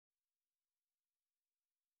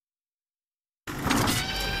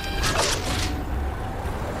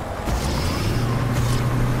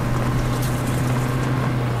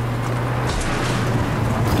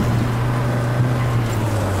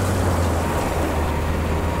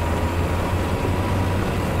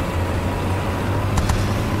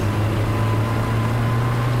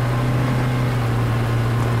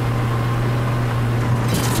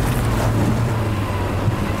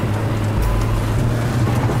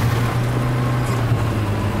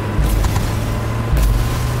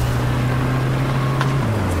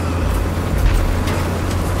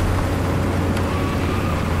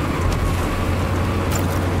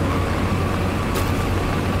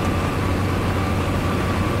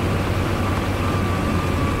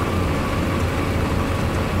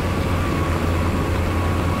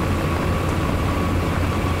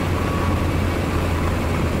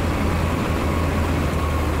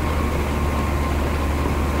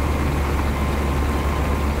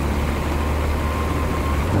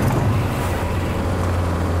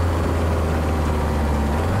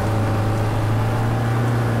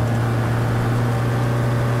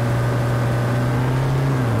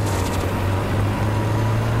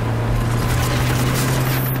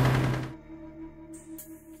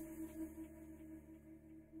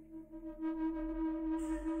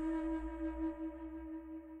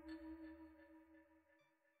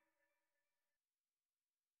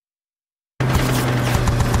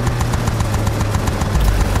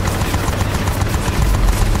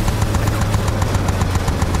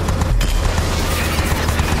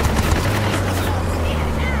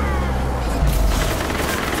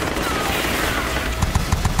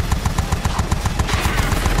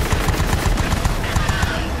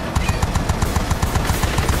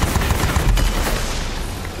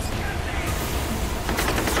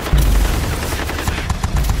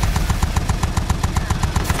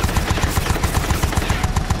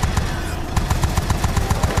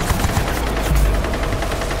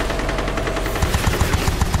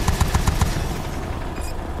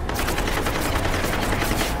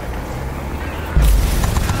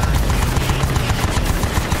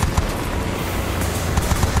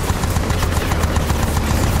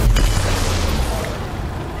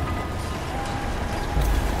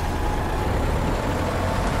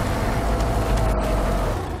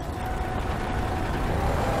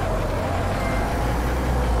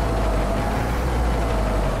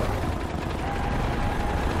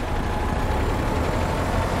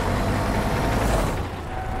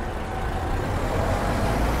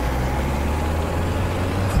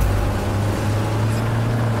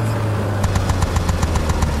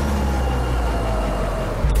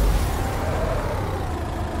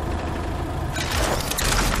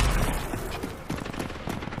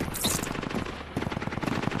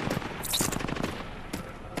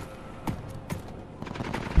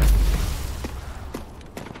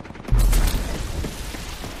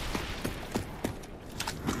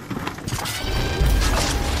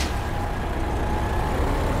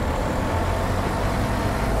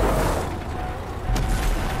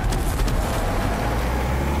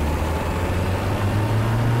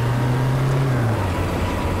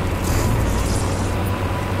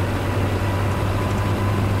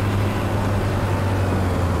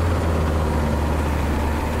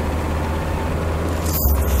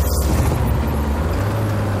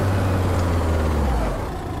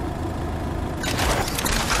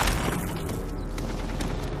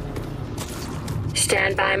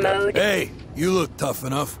my mood. Hey, you look tough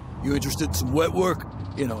enough. You interested in some wet work?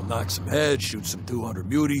 You know, knock some heads, shoot some 200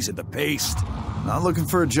 muties at the paste. Not looking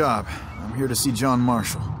for a job. I'm here to see John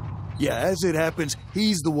Marshall. Yeah, as it happens,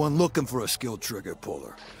 he's the one looking for a skilled trigger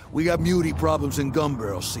puller. We got muty problems in gun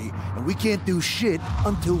barrels, see? And we can't do shit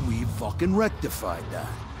until we've fucking rectified that.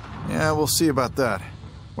 Yeah, we'll see about that.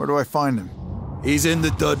 Where do I find him? He's in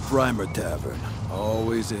the Dud Primer Tavern.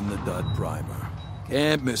 Always in the Dud Primer.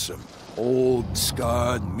 Can't miss him. Old,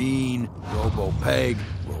 scarred, mean, robo-peg,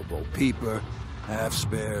 robo-peeper, half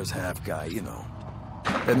spares, half guy, you know.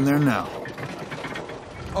 Heading there now.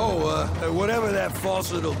 Oh, whatever that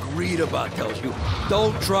false little greed about tells you,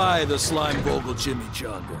 don't try the slime Vogel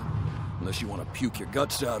chimichanga. Unless you want to puke your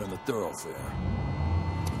guts out in the thoroughfare.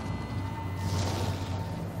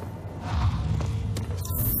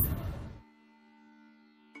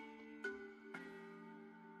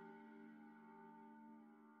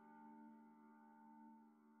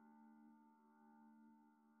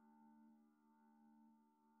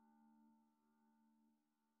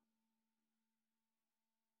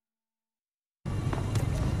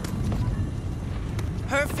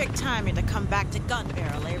 Perfect timing to come back to Gun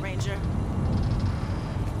Barrel, eh, Ranger?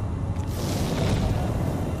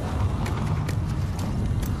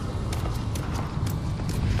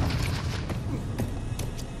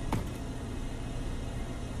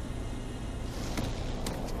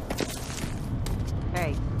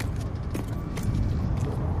 Hey.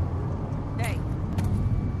 Hey.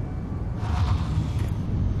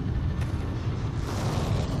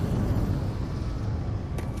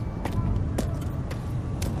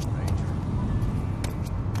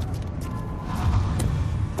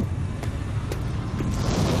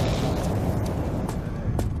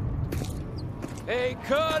 Hey,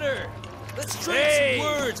 Carter! Let's trade some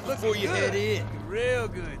words before you head in. Real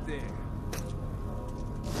good there.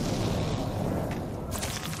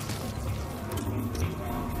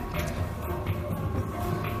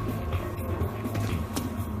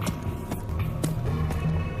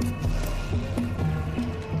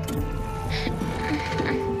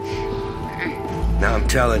 Now I'm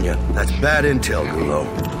telling you, that's bad intel, Gulo.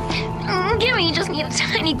 Gimme, you just need a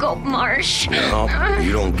tiny gulp, Marsh. No,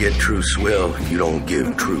 you don't get true swill if you don't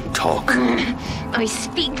give true talk. I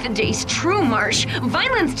speak the day's true, Marsh.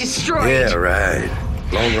 Violence destroyed. Yeah, right.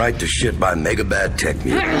 Blown right to shit by mega bad tech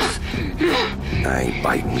mutants. I ain't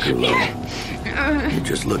biting, Gulo. You're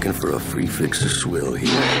just looking for a free fix of swill here.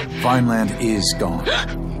 Vineland is gone.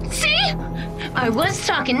 See? I was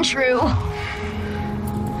talking true.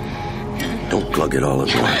 Don't plug it all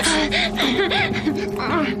at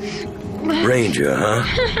once. Ranger, huh?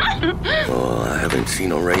 Oh, I haven't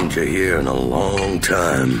seen a ranger here in a long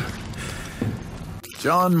time.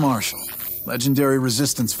 John Marshall, legendary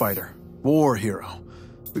resistance fighter, war hero.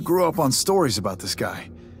 We grew up on stories about this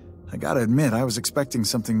guy. I gotta admit, I was expecting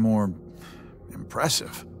something more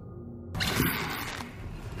impressive.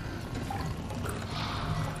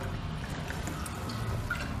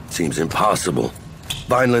 Seems impossible.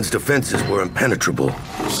 Vineland's defenses were impenetrable.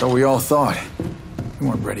 So we all thought. We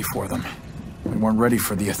weren't ready for them. We weren't ready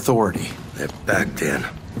for the authority. They're back then.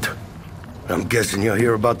 I'm guessing you'll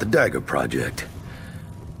hear about the Dagger Project.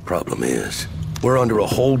 Problem is, we're under a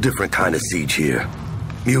whole different kind of siege here.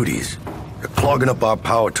 Muties. They're clogging up our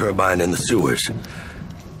power turbine in the sewers.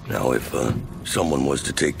 Now, if someone was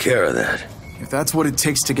to take care of that... If that's what it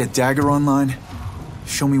takes to get Dagger online,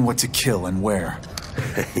 show me what to kill and where.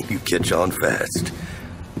 You catch on fast.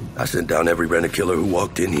 I sent down every rent-a-killer who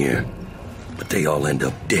walked in here, but they all end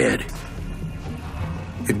up dead.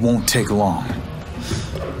 It won't take long.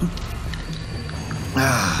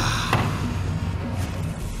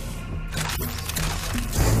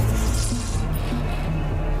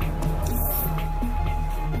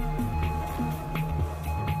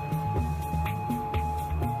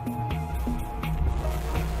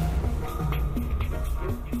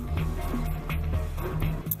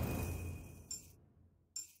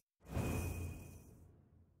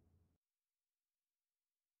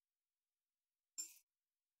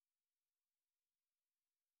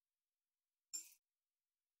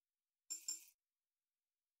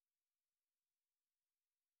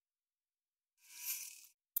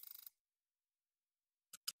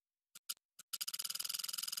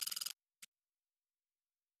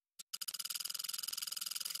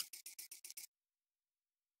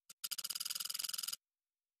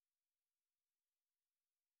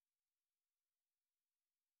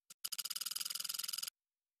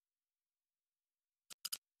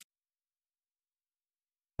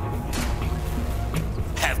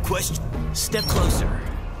 Question. Step closer.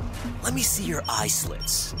 Let me see your eye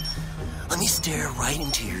slits. Let me stare right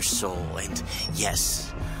into your soul, and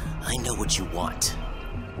yes, I know what you want.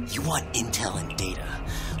 You want intel and data,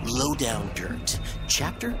 low-down dirt,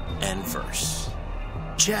 chapter and verse.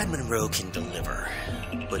 Chad Monroe can deliver,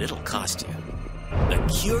 but it'll cost you. A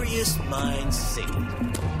curious mind signal.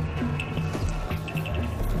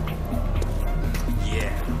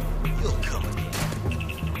 Yeah, you'll come again.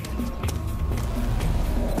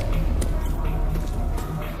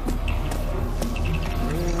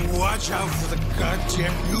 Watch out for the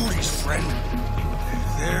goddamn beauties, friend.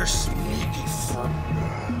 They're sneaky fun.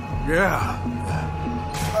 Yeah.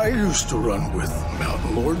 I used to run with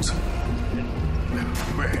mountain lords.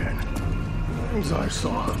 Man, things I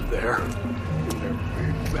saw up there in their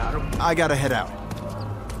big battle. I gotta head out.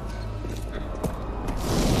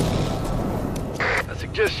 I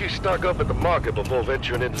suggest you stock up at the market before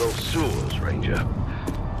venturing into those sewers, Ranger.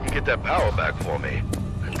 You get that power back for me,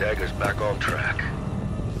 and Dagger's back on track.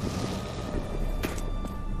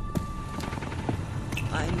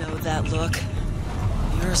 I know that look.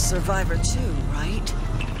 You're a survivor too, right?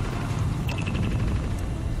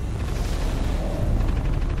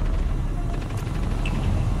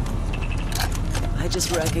 I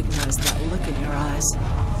just recognized that look in your eyes.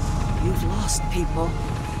 You've lost people.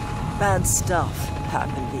 Bad stuff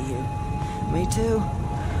happened to you. Me too.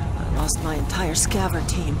 I lost my entire scaver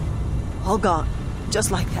team. All gone.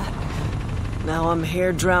 Just like that. Now I'm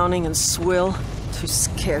here drowning in swill. Too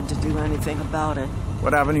scared to do anything about it.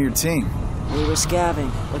 What happened to your team? We were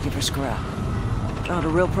scavving, looking for scrap. Found a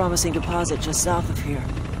real promising deposit just south of here.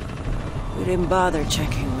 We didn't bother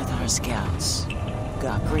checking with our scouts.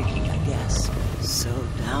 Got greedy, I guess. So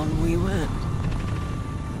down we went.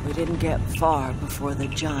 We didn't get far before the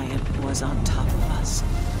giant was on top of us.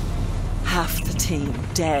 Half the team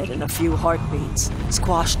dead in a few heartbeats,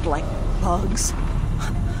 squashed like bugs.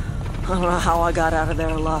 I don't know how I got out of there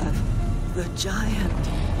alive. The giant.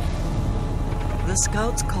 The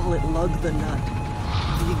scouts call it Lug the Nut.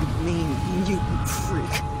 Big, mean, mutant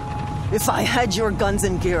freak. If I had your guns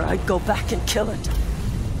and gear, I'd go back and kill it.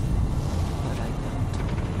 But I don't.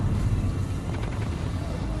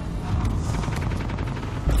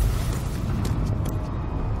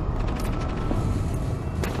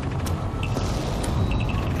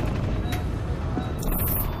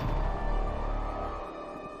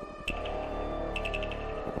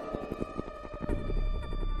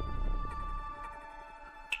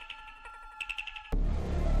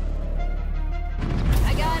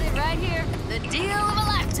 Right here. The deal of a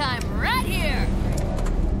lifetime, right here.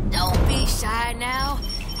 Don't be shy now.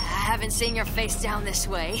 I haven't seen your face down this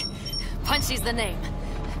way. Punchy's the name.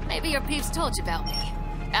 Maybe your peeps told you about me.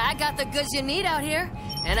 I got the goods you need out here,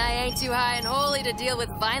 and I ain't too high and holy to deal with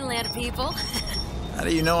Vineland people. How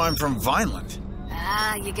do you know I'm from Vineland?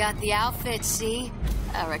 Ah, you got the outfit, see?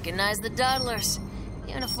 I recognize the Dudlers.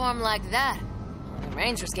 Uniform like that, the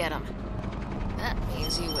Rangers get them. That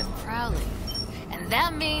means you with Prowley. And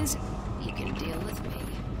that means you can deal with me.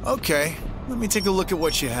 Okay, let me take a look at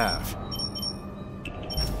what you have.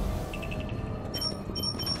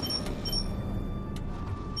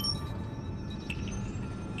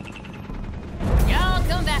 Y'all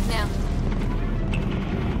come back now.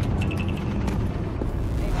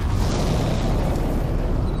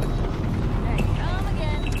 Hey, come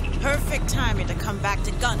again. Perfect timing to come back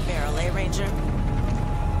to Gun Barrel, eh, Ranger?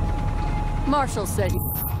 Marshall said he...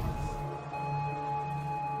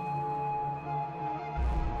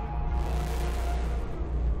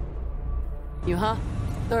 You, huh?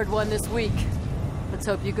 Third one this week. Let's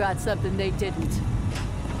hope you got something they didn't.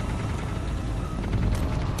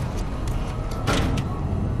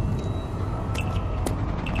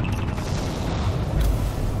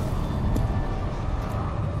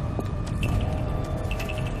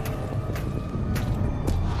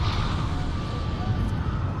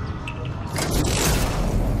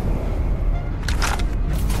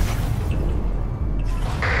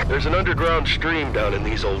 There's an underground stream down in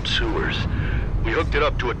these old sewers. We hooked it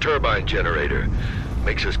up to a turbine generator.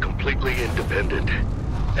 Makes us completely independent.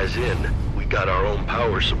 As in, we got our own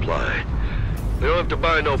power supply. We don't have to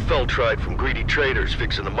buy no feltrite from greedy traders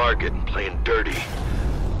fixing the market and playing dirty.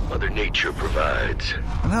 Mother Nature provides.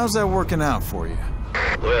 And how's that working out for you?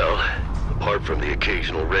 Well, apart from the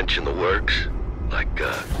occasional wrench in the works, like,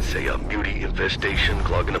 say a mutie infestation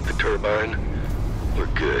clogging up the turbine, we're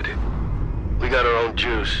good. We got our own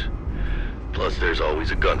juice. Plus, there's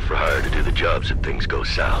always a gun for hire to do the jobs if things go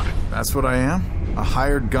south. That's what I am? A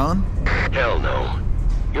hired gun? Hell no.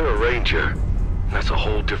 You're a ranger. And that's a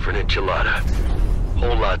whole different enchilada.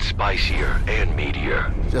 Whole lot spicier and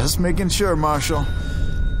meatier. Just making sure, Marshal.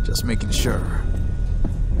 Just making sure.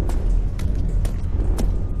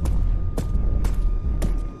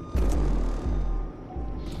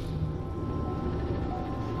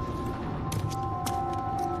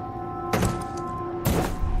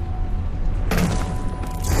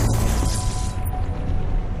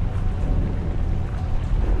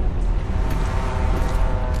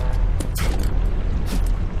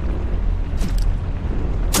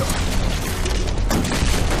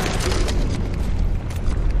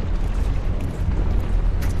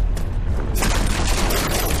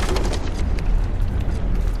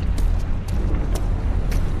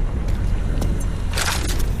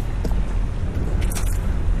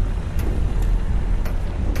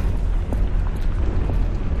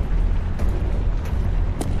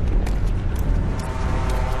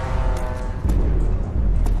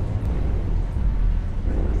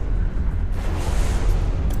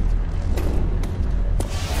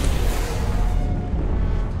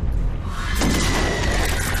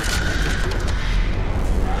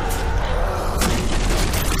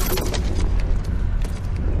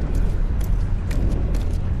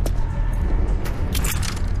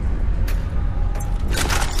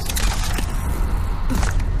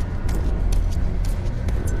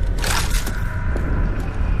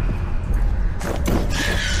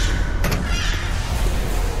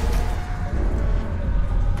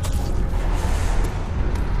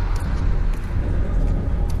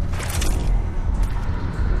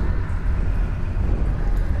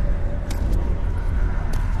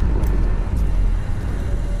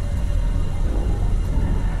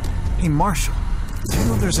 Hey, Marshall, do you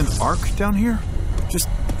know there's an Ark down here? Just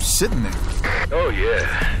sitting there. Oh,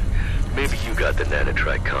 yeah. Maybe you got the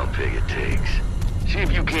nanotrite config it takes. See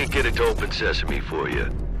if you can't get it to open sesame for you.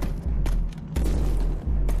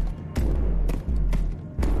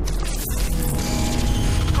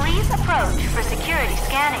 Please approach for security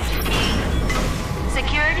scanning.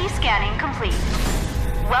 Security scanning complete.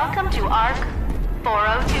 Welcome to ARC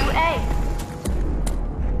 402A.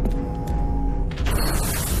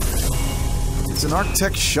 It's an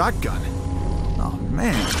Arctech shotgun. Oh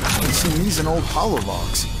man, I haven't seen these in old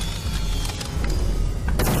holologs.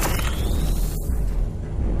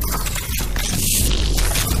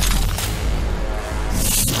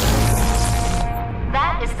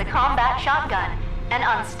 That is the combat shotgun, an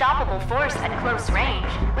unstoppable force at close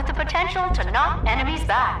range with the potential to knock enemies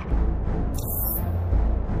back.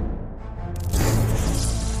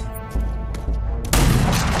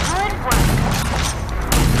 Good work.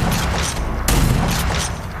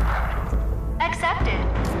 Accepted.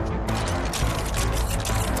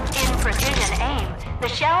 In precision aim, the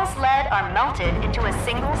shell's lead are melted into a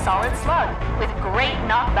single solid slug with great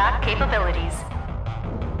knockback capabilities.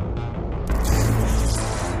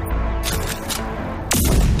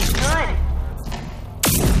 Good.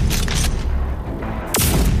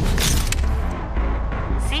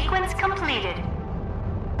 Sequence completed.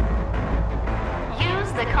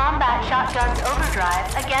 Use the combat shotgun's overdrive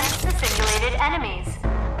against the simulated enemies.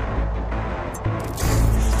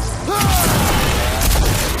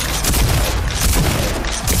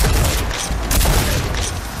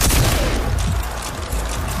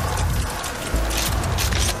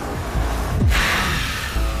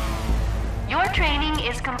 Your training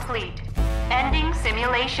is complete. Ending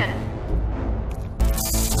simulation.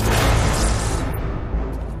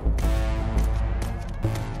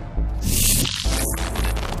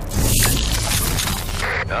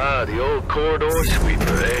 Ah, the old corridor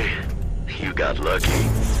sweeper, eh? You got lucky.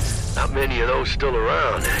 Not many of those still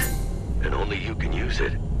around, and only you can use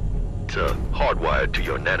it. It's hardwired to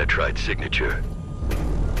your nanotrite signature.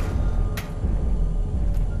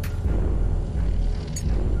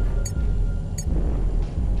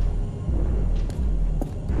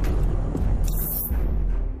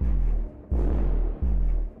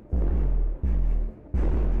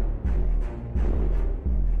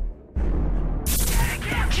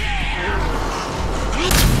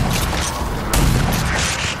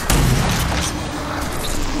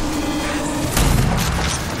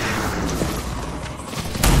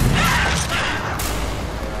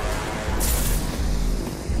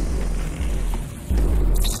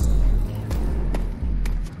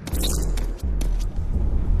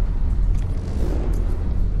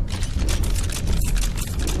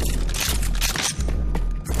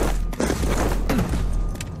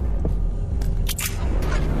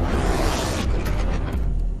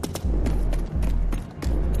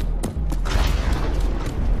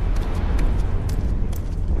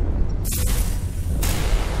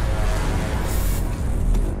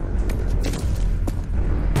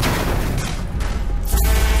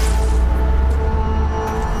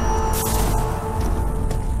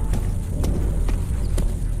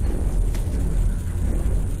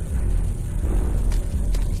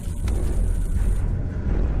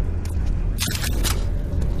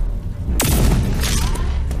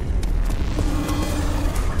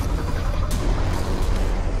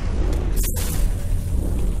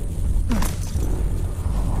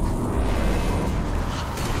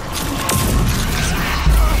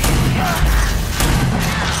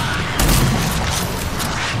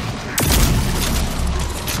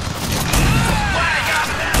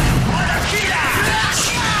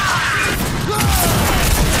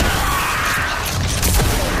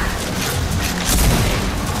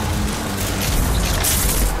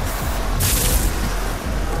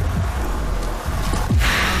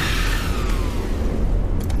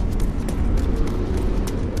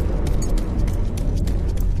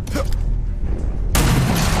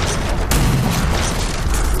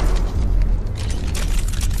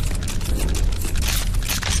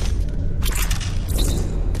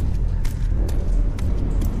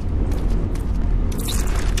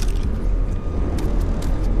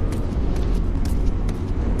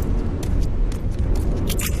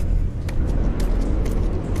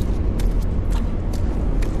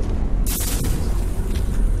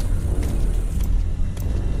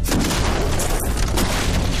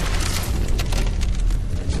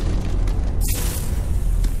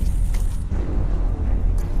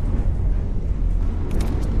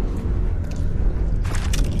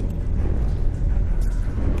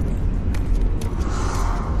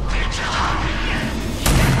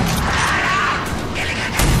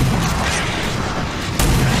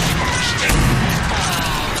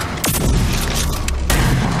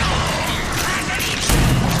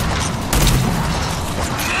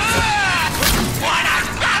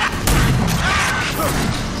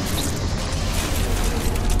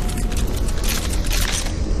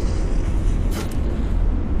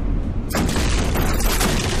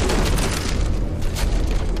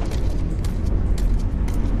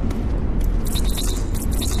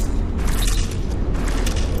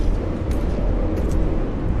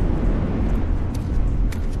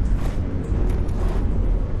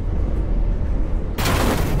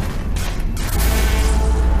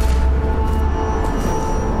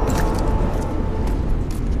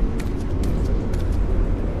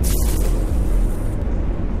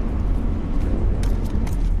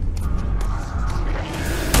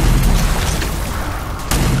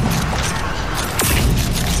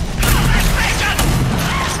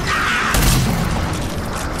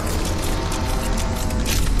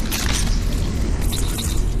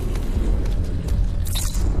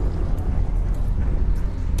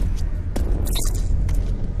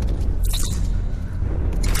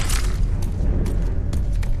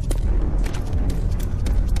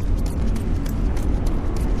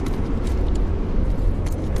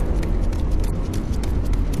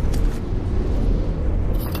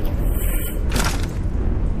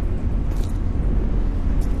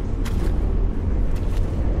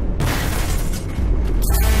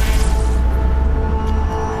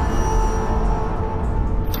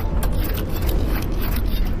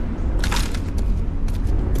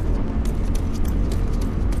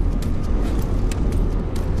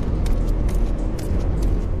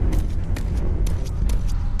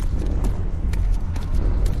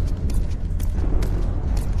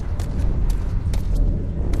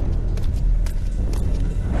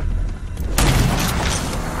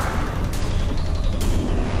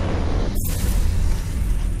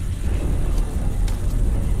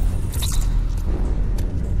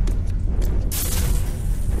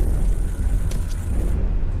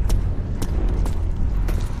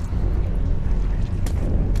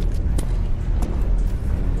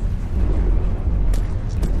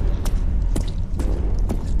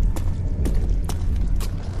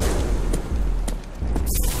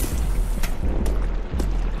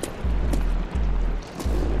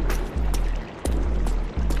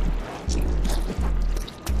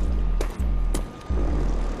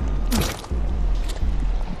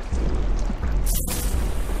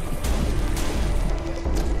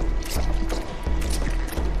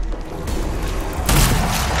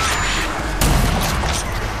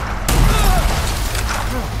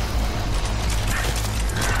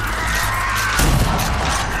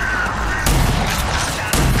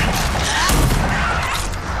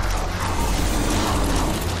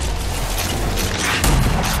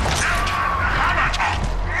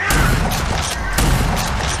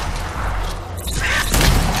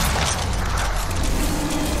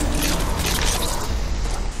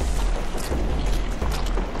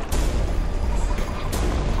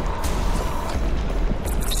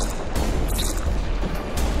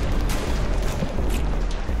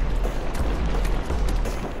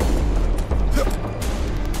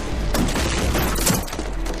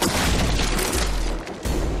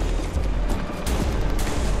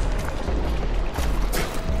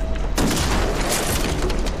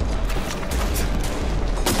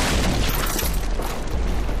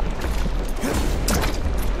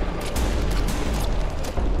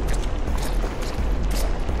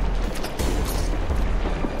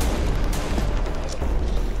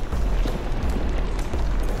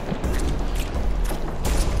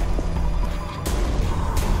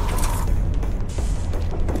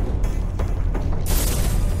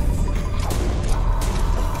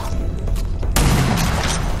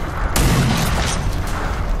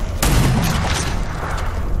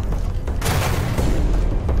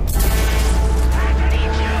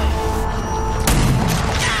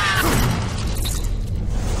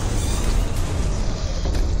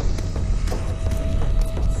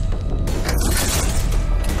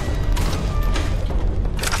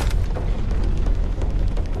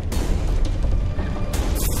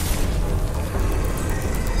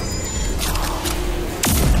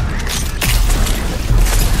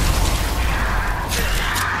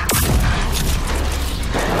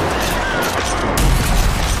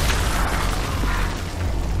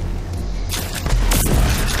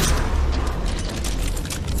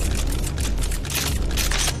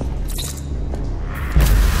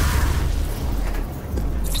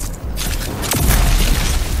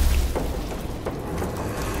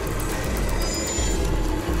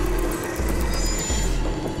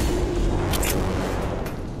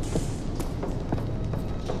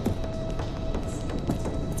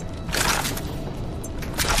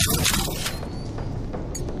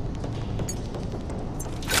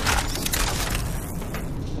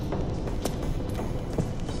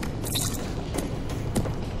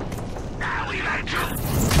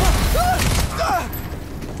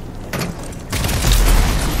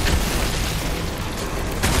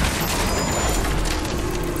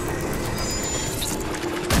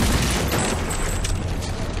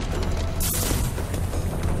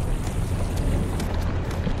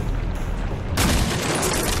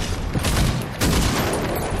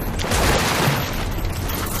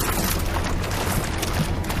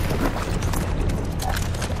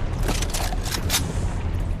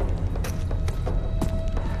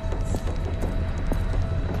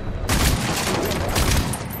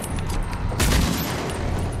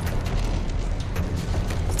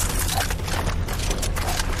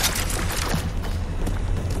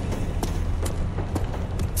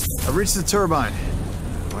 I reached the turbine.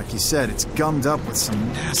 Like you said, it's gummed up with some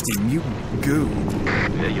nasty mutant goo.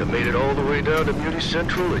 Yeah, you made it all the way down to Muty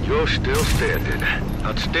Central and you're still standing.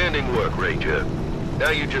 Outstanding work, Ranger.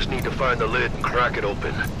 Now you just need to find the lid and crack it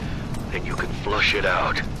open. Then you can flush it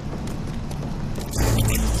out.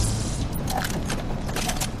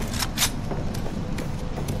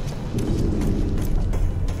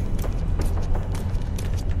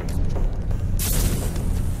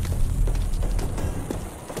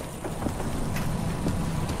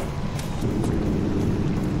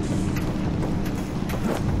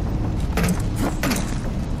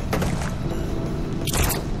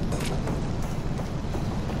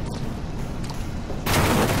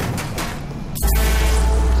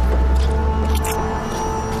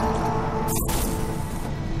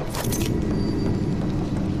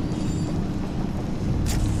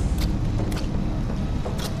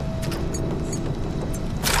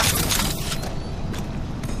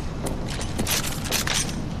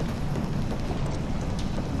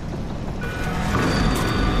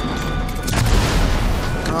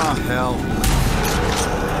 Ah, hell.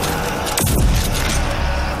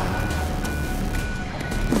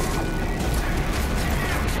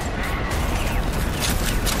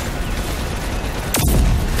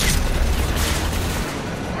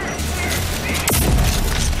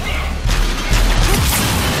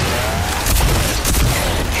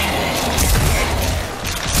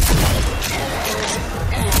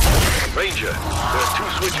 Ranger, there are 2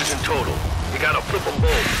 switches in total. You gotta flip them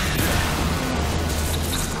both.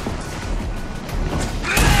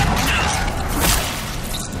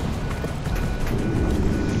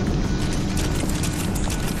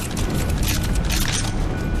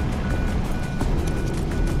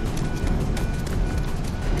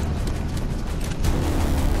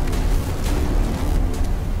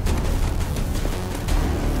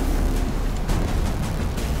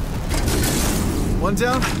 One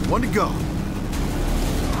down, one to go.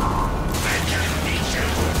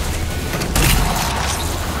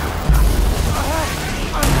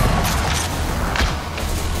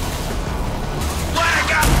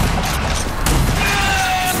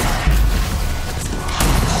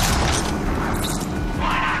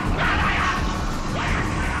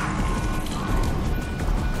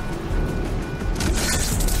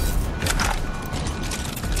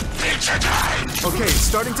 Okay, it's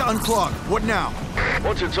starting to unclog. What now?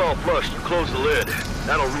 Once it's all flushed, you close the lid.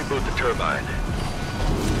 That'll reboot the turbine.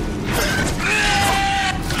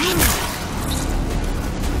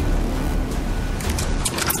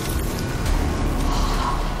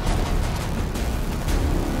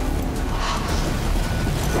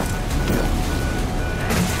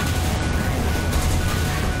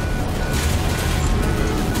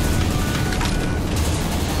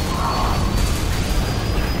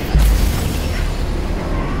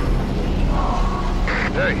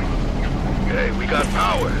 Hey, we got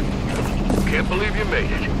power. Can't believe you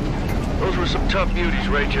made it. Those were some tough beauties,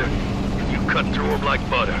 Ranger. You cut through them like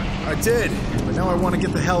butter. I did, but now I want to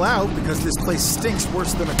get the hell out because this place stinks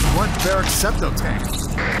worse than a grunt barrack septo tank.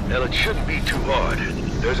 Well, it shouldn't be too hard.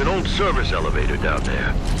 There's an old service elevator down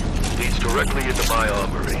there. Leads directly into my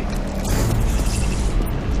armory.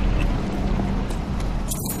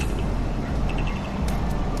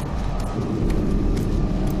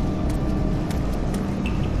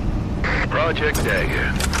 Project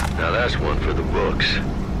Dagger. Now that's one for the books.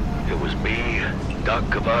 It was me, Doc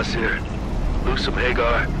Cavassier, Lusum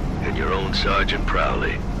Hagar, and your own Sergeant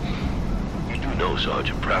Prowley. You do know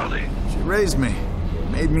Sergeant Prowley. She raised me.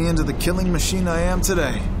 Made me into the killing machine I am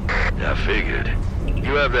today. I figured.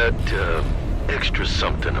 You have that, extra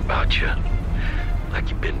something about you. Like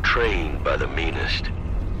you've been trained by the meanest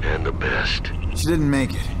and the best. She didn't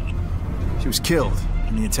make it. She was killed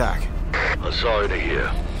in the attack. I'm sorry to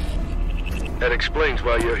hear. That explains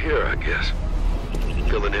why you're here, I guess.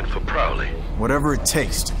 Filling in for Prowley. Whatever it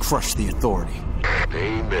takes to crush the Authority.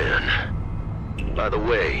 Amen. By the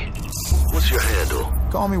way, what's your handle?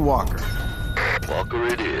 Call me Walker. Walker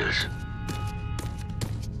it is.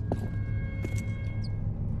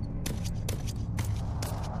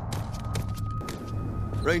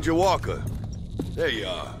 Ranger Walker, there you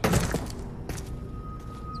are.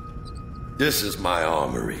 This is my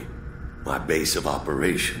armory, my base of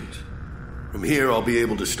operations. From here, I'll be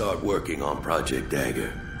able to start working on Project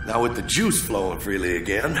Dagger. Now, with the juice flowing freely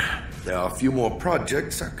again, there are a few more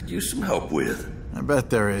projects I could use some help with. I bet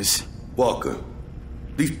there is. Walker,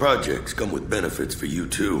 these projects come with benefits for you,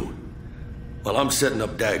 too. While I'm setting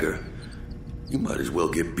up Dagger, you might as well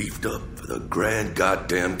get beefed up for the grand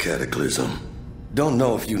goddamn cataclysm. Don't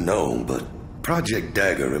know if you know, but Project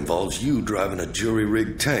Dagger involves you driving a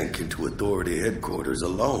jury-rigged tank into Authority headquarters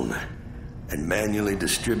alone and manually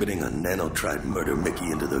distributing a nanotrite murder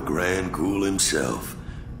Mickey into the Grand Ghoul himself,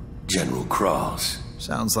 General Cross.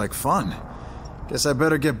 Sounds like fun. Guess I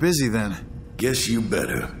better get busy then. Guess you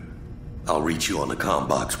better. I'll reach you on the comm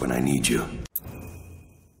box when I need you.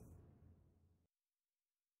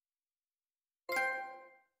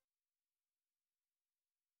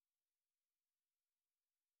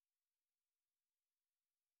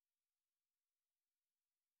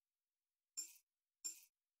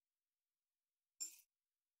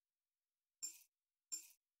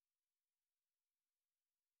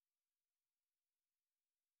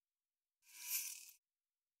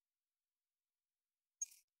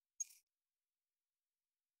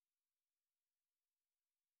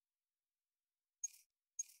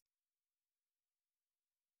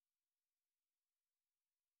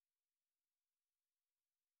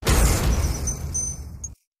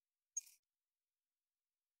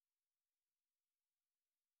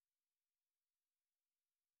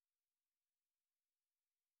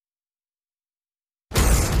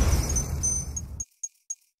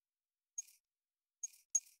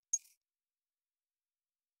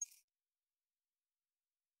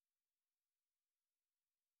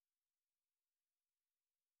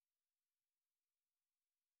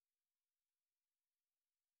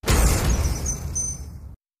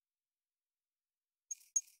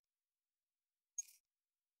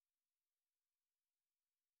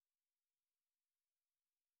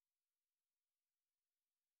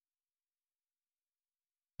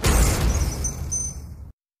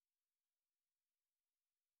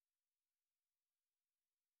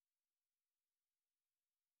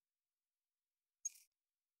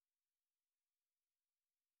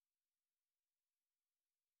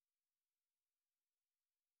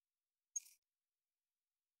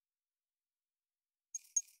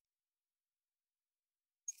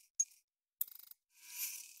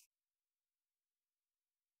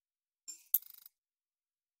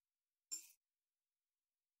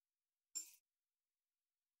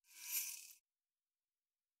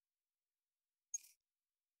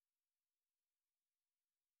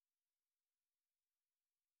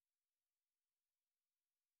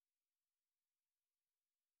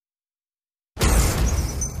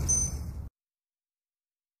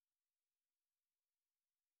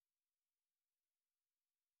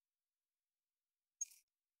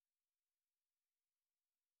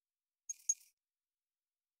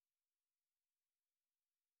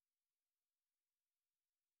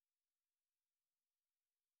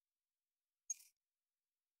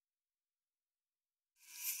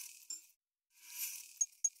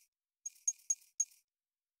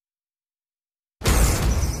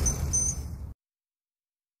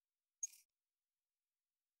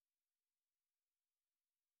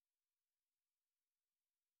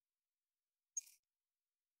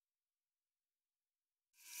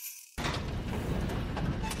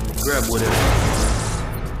 Grab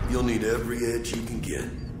whatever. You'll need every edge you can get.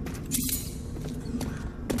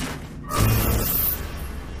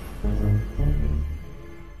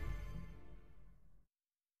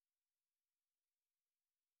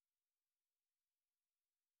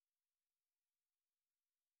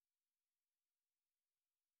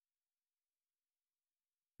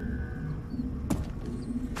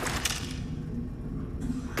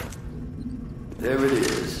 There it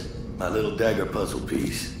is. My little dagger puzzle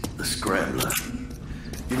piece. The Scrambler.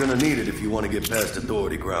 You're gonna need it if you want to get past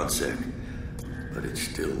Authority ground sec. But it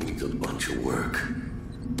still needs a bunch of work.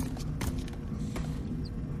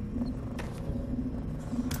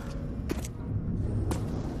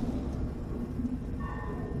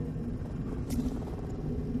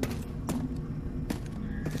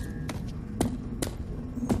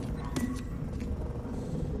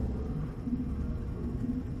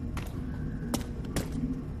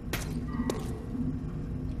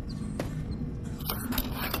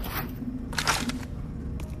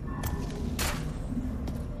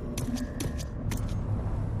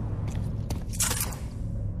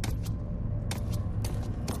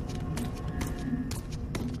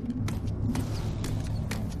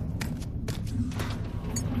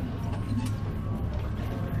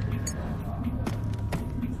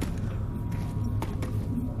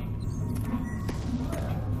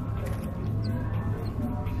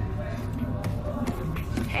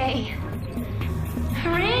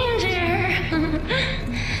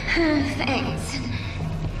 Thanks.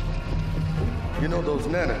 You know those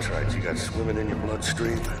nanotrites you got swimming in your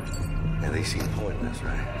bloodstream? Yeah, they seem pointless,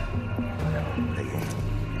 right? Well, they ain't.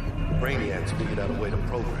 Brainiacs figured out a way to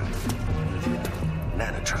program them using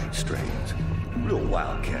nanotrite strains. Real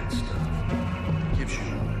wildcat stuff. Gives you,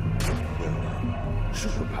 well,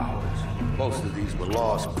 superpowers. Most of these were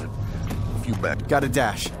lost, but a few back. Got a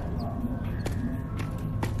dash.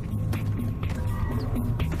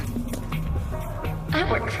 I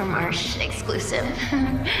work for Marsh Exclusive.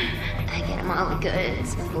 I get him all the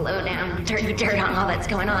goods, low down, dirty dirt on all that's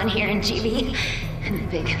going on here in GB. And the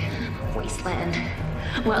big wasteland,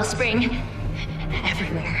 wellspring,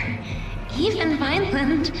 everywhere. Even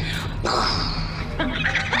Vineland.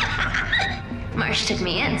 Marsh took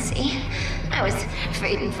me in, see? I was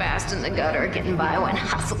fading fast in the gutter, getting by one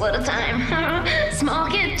hustle at a time. Small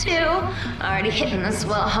kid, too. Already hitting the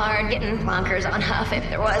swell hard, getting plonkers on Huff if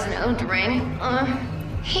there was no drink.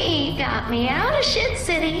 He got me out of Shit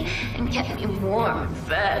City and kept me warm and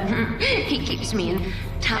fed. He keeps me in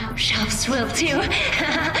top shelf swill, too.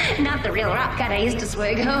 Not the real rock cut I used to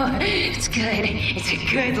swig. Oh, it's good. It's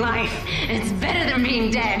a good life. It's better than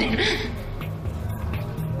being dead.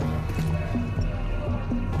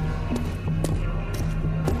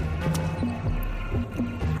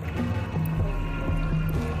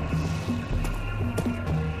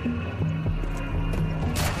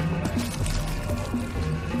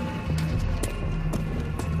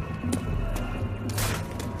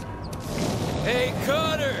 Hey,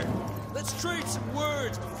 Connor! Let's trade some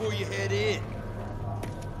words before you head in.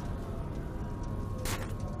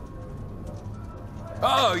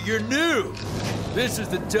 Oh, you're new! This is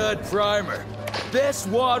the Dud Primer. Best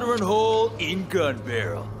watering hole in Gun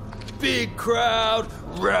Barrel. Big crowd,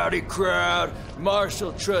 rowdy crowd.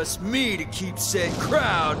 Marshall trusts me to keep said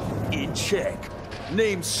crowd in check.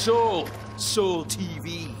 Name's Soul. Soul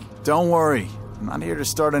TV. Don't worry. I'm not here to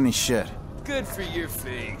start any shit. Good for your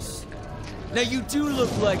face. Now, you do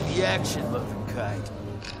look like the action-loving kind.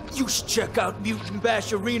 You should check out Mutant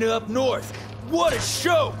Bash Arena up north. What a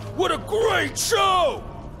show! What a great show!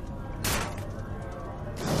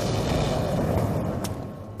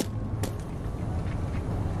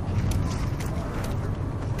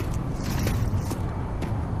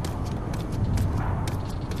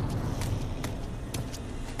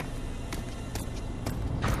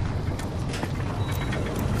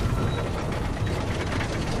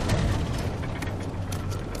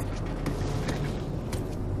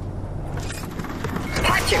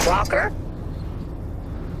 Walker.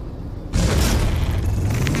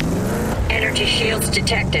 Energy shields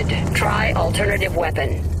detected. Try alternative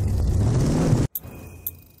weapon.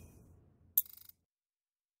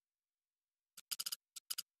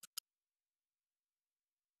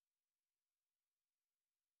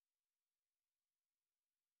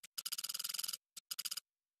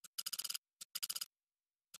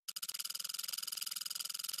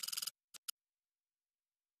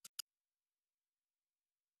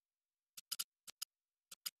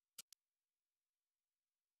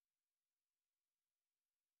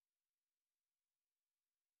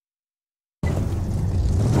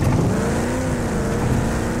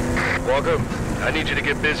 Walker, I need you to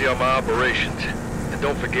get busy on my operations. And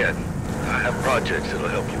don't forget, I have projects that'll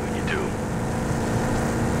help you when you do.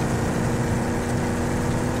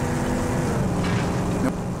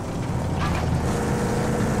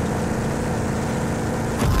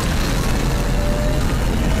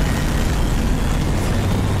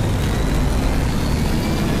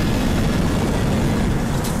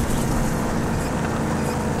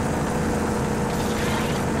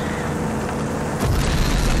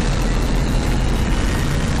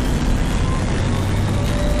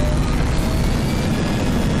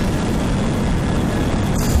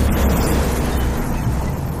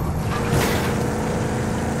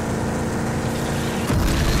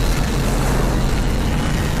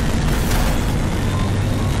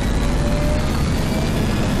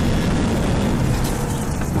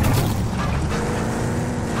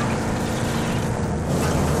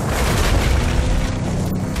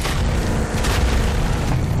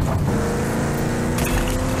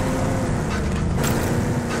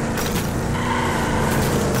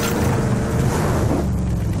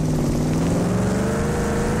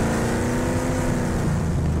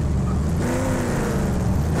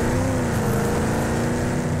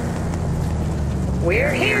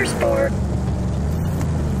 We're here, sport.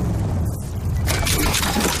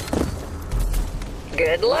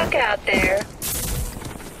 Good luck out there.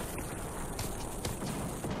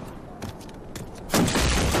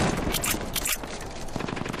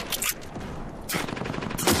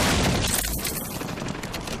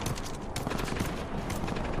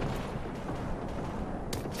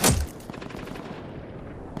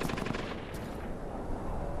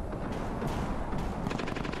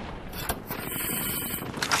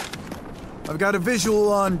 I've got a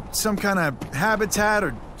visual on some kind of habitat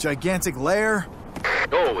or gigantic lair.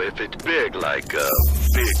 Oh, if it's big, like,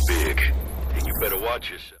 big, then you better watch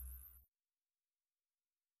yourself.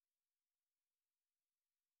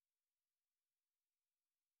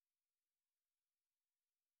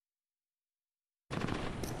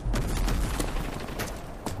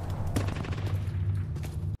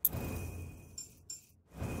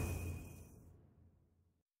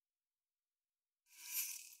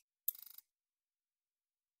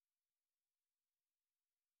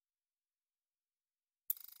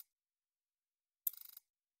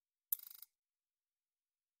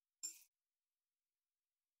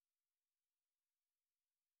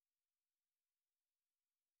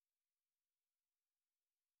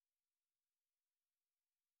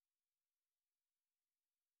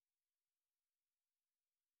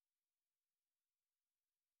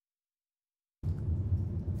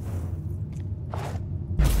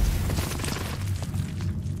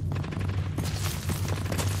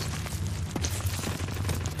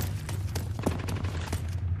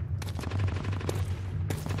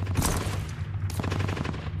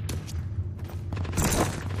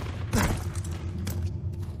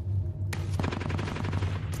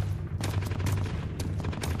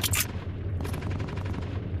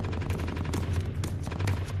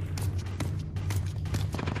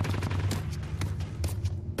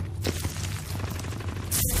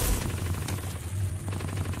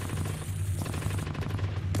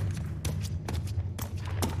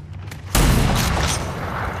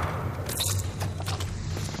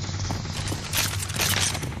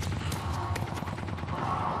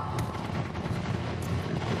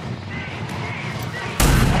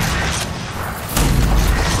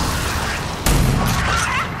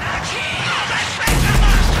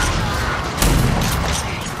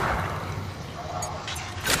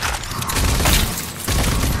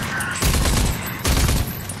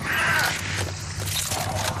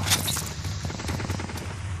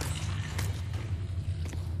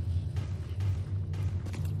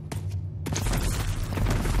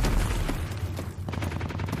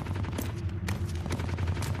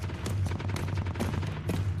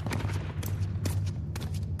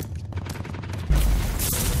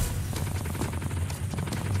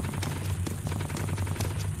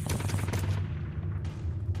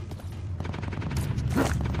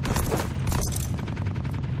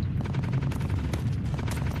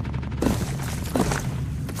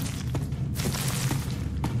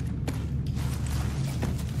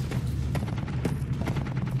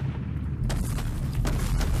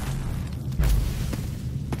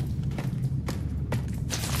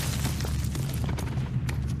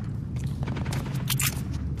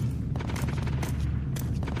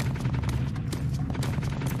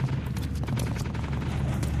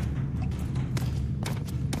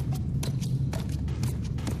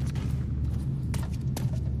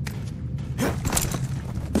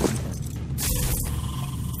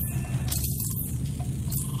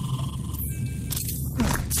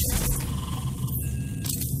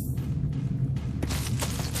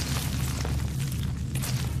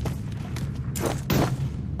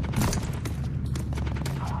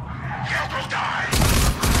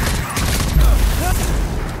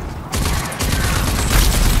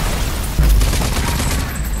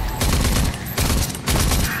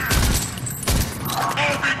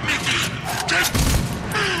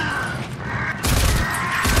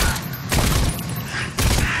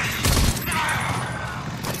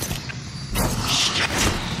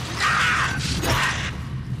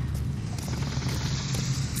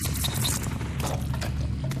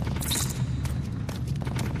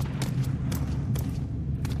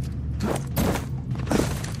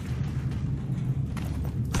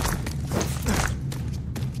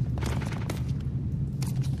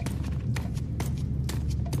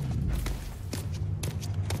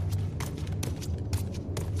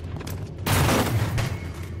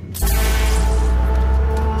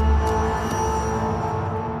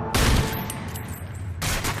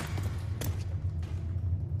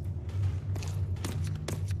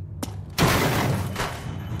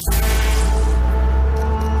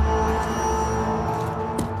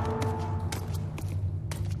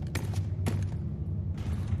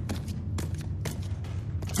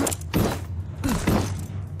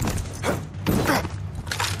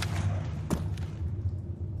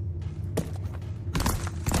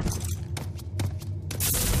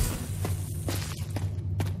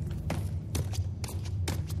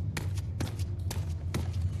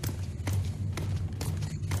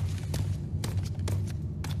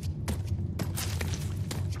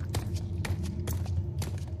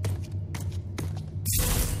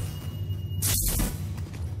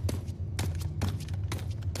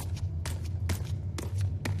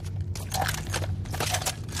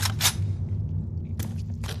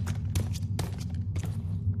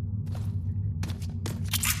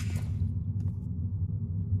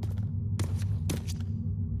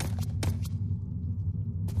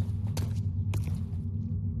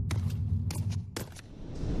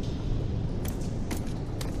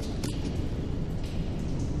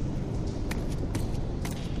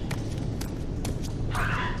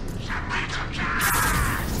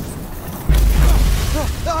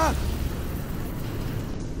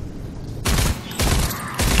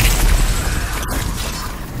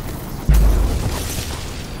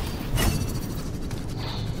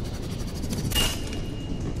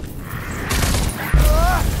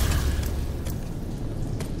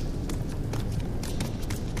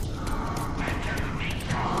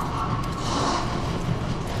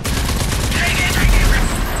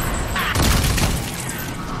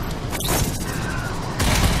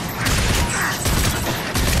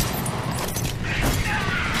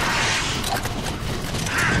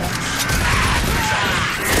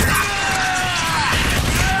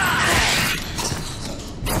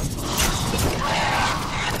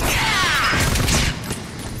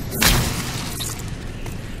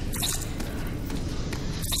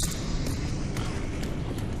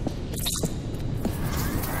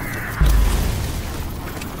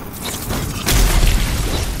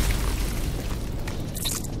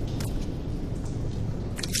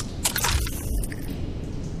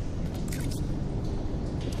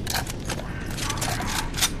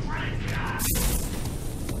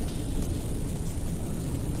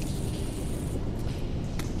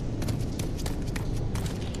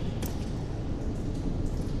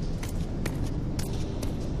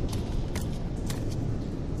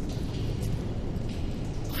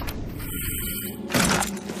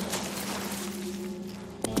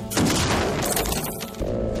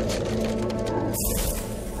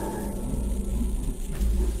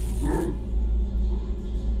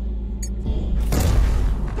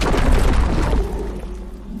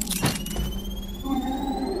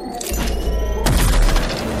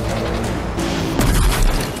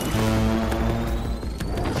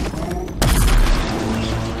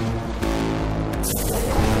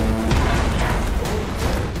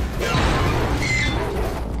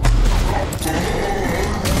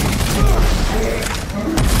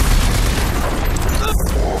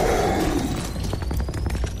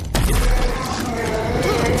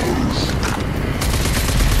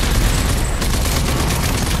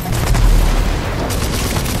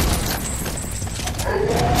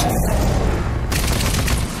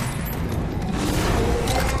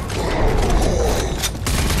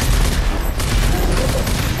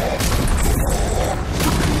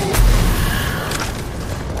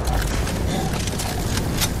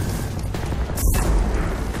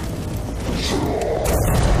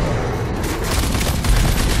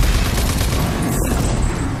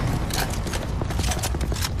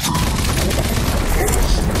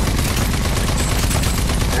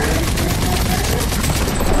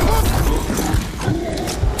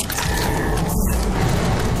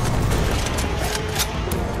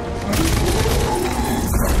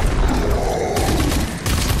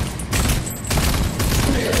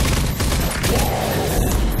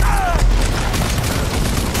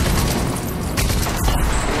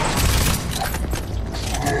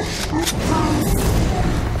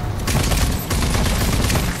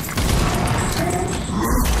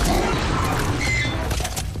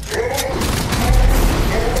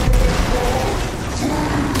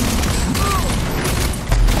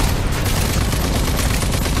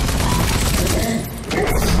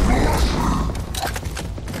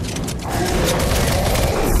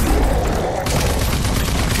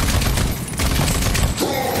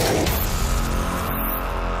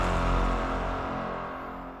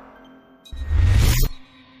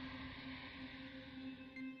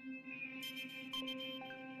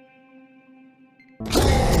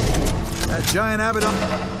 That giant Abaddon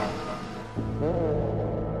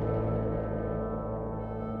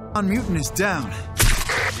mutant is down.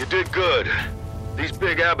 You did good. These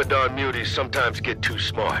big Abaddon muties sometimes get too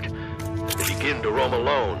smart. They begin to roam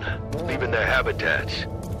alone, leaving their habitats,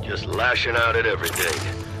 just lashing out at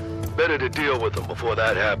everything. Better to deal with them before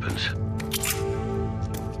that happens.